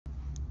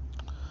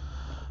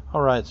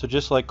Alright, so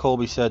just like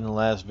Colby said in the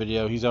last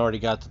video, he's already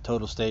got the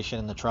total station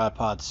and the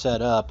tripod set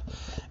up,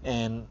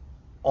 and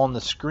on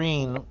the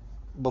screen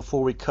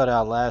before we cut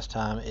out last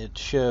time it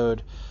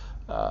showed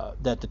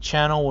that the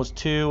channel was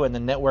 2 and the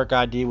network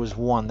ID was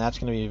 1. That's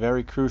going to be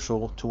very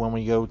crucial to when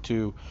we go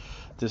to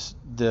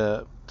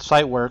the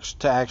Siteworks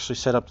to actually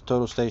set up the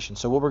total station.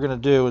 So what we're going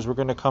to do is we're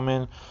going to come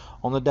in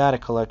on the data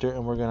collector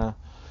and we're going to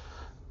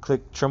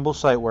click Trimble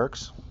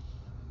Siteworks.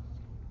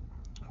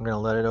 We're going to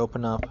let it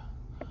open up.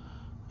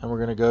 And we're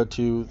going to go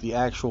to the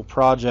actual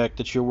project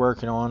that you're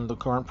working on. The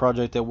current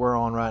project that we're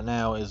on right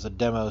now is the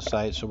demo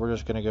site. So we're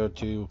just going to go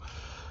to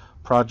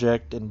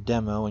project and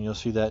demo, and you'll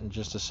see that in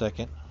just a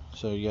second.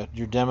 So you got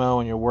your demo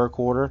and your work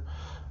order.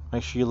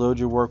 Make sure you load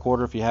your work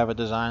order. If you have a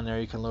design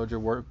there, you can load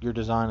your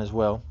design as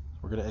well.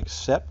 We're going to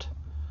accept.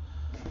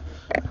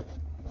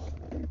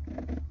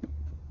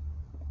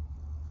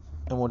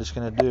 And what it's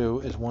going to do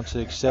is once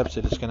it accepts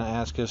it, it's going to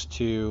ask us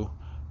to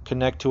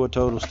connect to a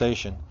total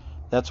station.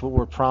 That's what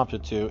we're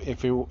prompted to.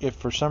 If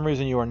for some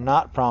reason you are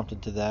not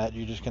prompted to that,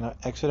 you're just going to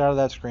exit out of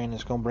that screen.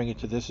 It's going to bring you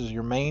to this is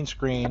your main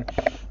screen.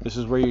 This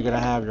is where you're going to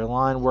have your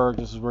line work.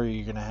 This is where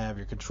you're going to have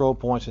your control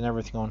points and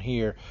everything on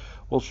here.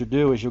 What you'll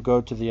do is you'll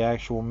go to the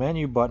actual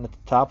menu button at the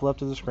top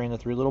left of the screen, the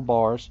 3 little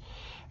bars.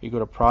 You go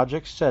to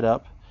Project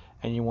Setup,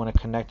 and you want to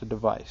connect a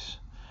device.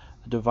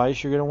 The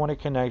device you're going to want to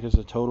connect is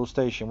the total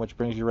station, which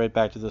brings you right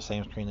back to the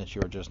same screen that you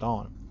were just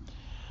on.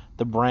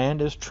 The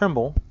brand is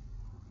Trimble.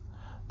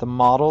 The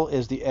model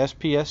is the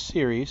SPS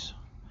series,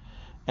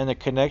 and the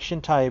connection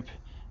type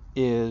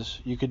is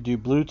you could do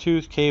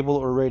Bluetooth, cable,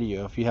 or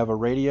radio. If you have a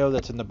radio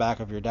that's in the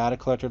back of your data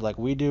collector like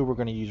we do, we're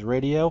going to use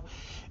radio.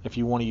 If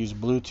you want to use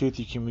Bluetooth,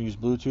 you can use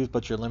Bluetooth,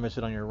 but you're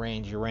limited on your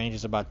range. Your range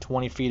is about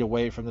 20 feet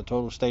away from the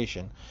total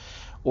station.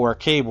 Or a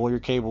cable,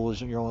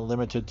 you're only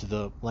limited to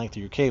the length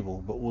of your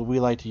cable. But what we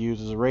like to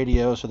use is a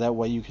radio, so that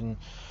way you can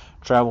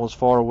travel as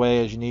far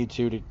away as you need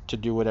to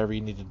do whatever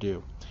you need to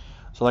do.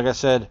 So like I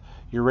said,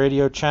 your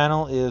radio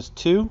channel is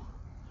 2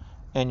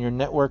 and your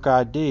network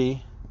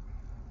ID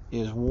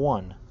is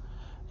 1.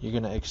 You're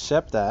going to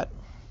accept that,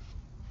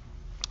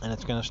 and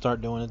it's going to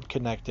start doing it,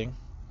 connecting.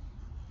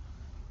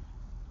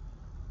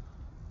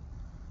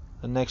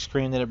 The next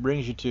screen that it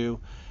brings you to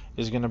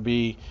is going to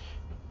be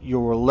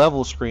your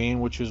level screen,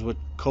 which is what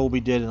Colby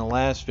did in the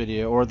last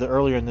video, or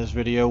earlier in this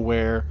video,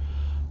 where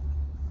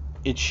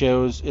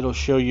it'll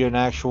show you an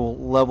actual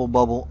level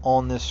bubble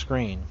on this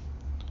screen.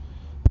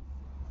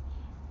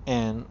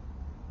 And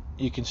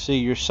you can see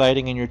your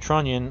sighting and your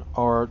trunnion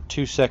are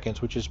 2 seconds,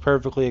 which is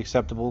perfectly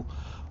acceptable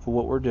for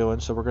what we're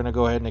doing. So we're going to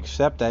go ahead and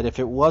accept that. If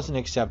it wasn't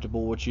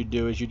acceptable, what you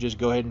do is you just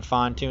go ahead and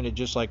fine-tune it,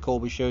 just like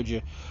Colby showed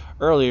you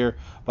earlier,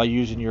 by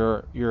using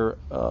your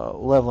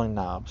leveling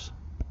knobs.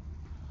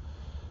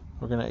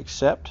 We're going to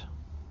accept.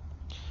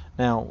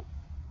 Now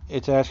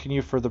it's asking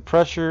you for the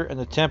pressure and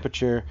the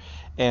temperature,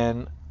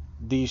 and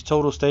these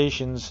total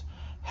stations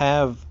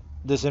have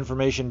this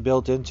information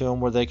built into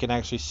them where they can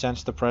actually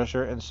sense the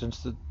pressure and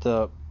sense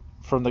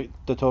from the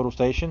total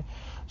station.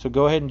 So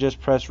go ahead and just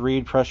press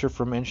read pressure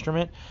from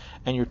instrument,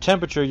 and your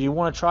temperature, you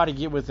want to try to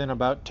get within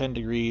about 10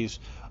 degrees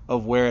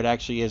of where it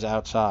actually is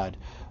outside.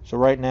 So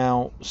right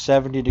now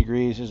 70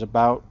 degrees is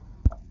about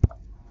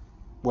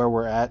where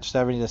we're at,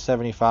 70 to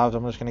 75. So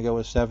I'm just going to go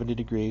with 70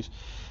 degrees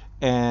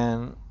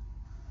and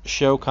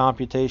show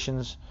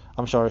corrections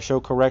on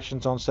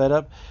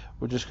setup.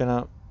 We're just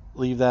going to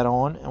leave that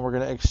on, and we're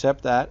going to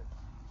accept that.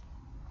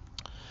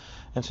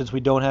 And since we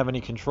don't have any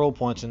control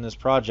points in this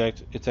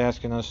project, it's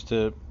asking us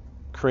to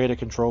create a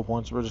control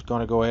point, so we're just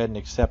going to go ahead and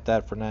accept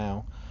that for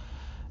now.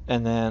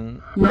 And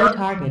then no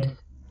target.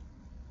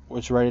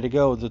 It's ready to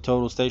go. The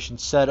total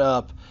station's set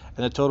up,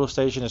 and the total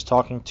station is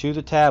talking to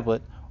the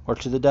tablet or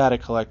to the data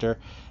collector.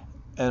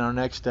 And our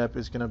next step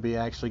is going to be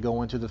actually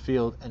going to the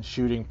field and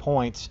shooting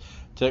points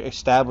to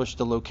establish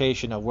the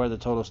location of where the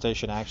total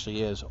station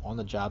actually is on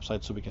the job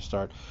site, so we can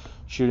start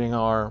shooting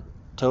our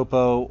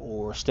topo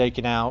or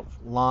staking out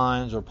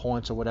lines or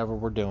points or whatever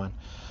we're doing.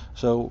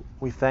 So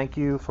we thank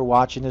you for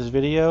watching this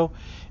video.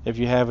 If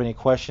you have any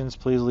questions,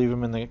 please leave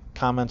them in the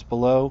comments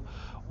below.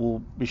 We'll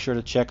be sure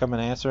to check them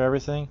and answer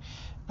everything.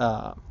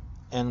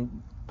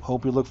 And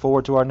hope you look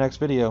forward to our next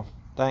video.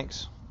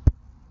 Thanks.